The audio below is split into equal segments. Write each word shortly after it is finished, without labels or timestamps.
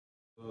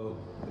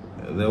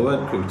the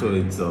word crypto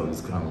itself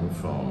is coming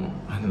from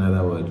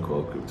another word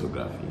called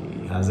cryptography.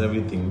 It has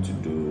everything to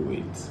do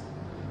with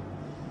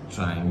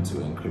trying to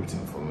encrypt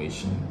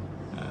information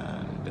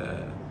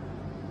and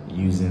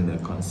using the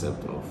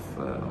concept of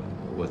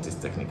what is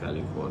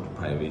technically called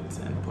private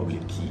and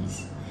public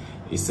keys.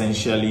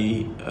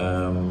 Essentially,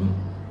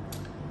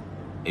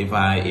 if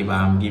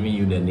I'm giving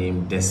you the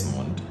name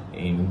Desmond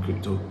in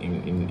crypto,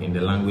 in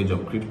the language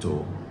of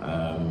crypto,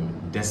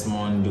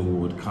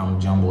 Desmond would come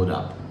jumbled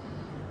up.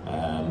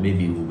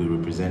 Maybe it will be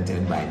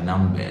represented by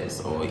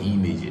numbers or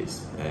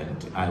images,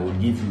 and I will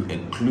give you a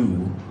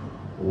clue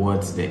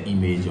what the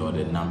image or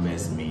the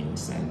numbers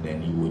means, and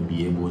then you would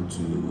be able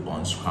to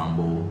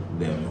unscramble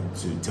them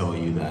to tell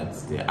you that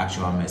the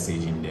actual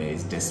message in there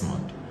is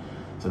Desmond.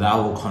 So that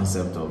whole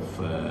concept of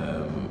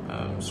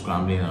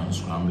scrambling and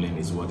unscrambling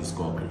is what is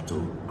called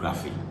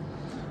cryptography.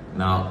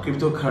 Now,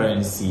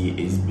 cryptocurrency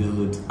is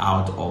built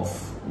out of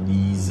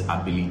this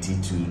ability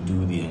to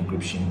do the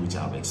encryption, which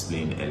I've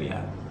explained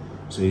earlier.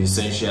 So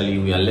essentially,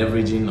 we are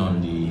leveraging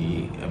on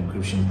the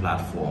encryption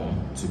platform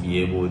to be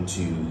able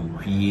to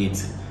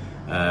create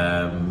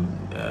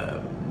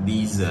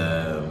these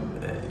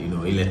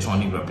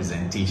electronic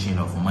representation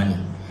of money,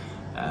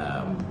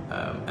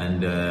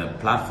 and the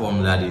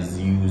platform that is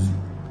used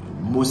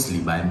mostly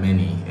by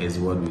many is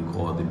what we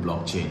call the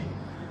blockchain.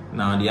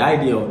 Now, the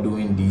idea of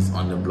doing this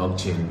on the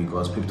blockchain,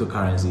 because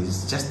cryptocurrency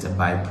is just a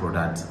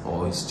byproduct,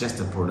 or it's just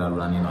a product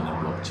running on a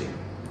blockchain.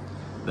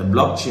 The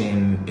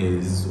blockchain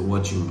is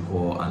what you would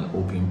call an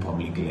open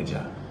public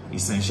ledger,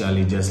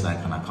 essentially just like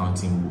an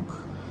accounting book,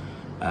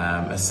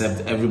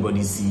 except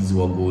everybody sees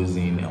what goes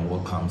in and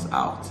what comes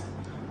out,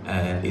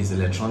 and it's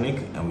electronic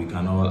and we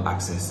can all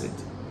access it.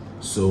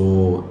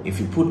 So if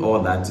you put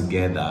all that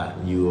together,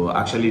 you're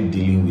actually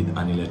dealing with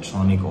an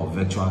electronic or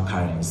virtual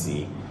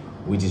currency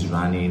which is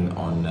running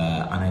on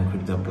an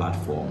encrypted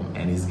platform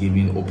and is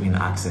giving open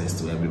access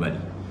to everybody.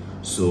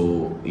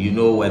 So you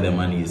know where the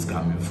money is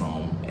coming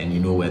from and you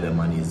know where the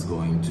money is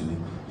going to.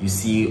 You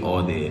see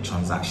all the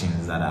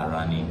transactions that are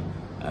running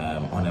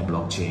on a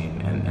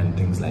blockchain and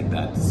things like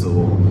that. So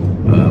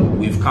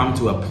we've come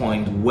to a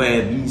point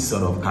where these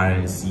sort of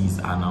currencies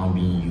are now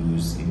being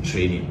used in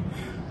trading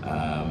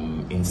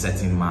in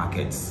certain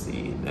markets.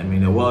 I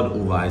mean, the world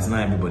over, it's not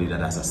everybody that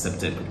has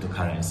accepted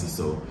cryptocurrency,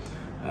 so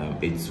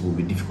it will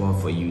be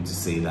difficult for you to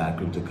say that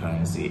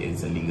cryptocurrency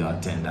is a legal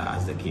tender,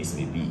 as the case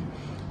may be.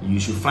 You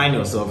should find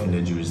yourself in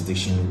a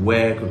jurisdiction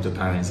where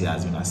cryptocurrency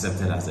has been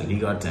accepted as a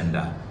legal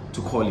tender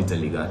to call it a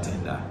legal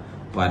tender.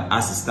 But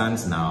as it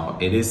stands now,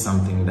 it is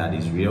something that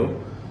is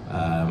real.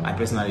 I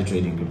personally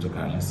trade in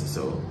cryptocurrency,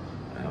 so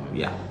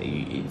yeah,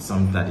 it's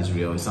something that is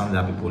real. It's something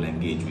that people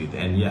engage with,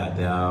 and yeah,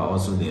 there are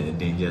also the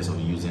dangers of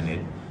using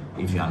it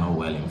if you are not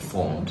well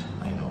informed,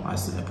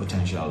 as to the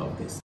potential of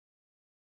this.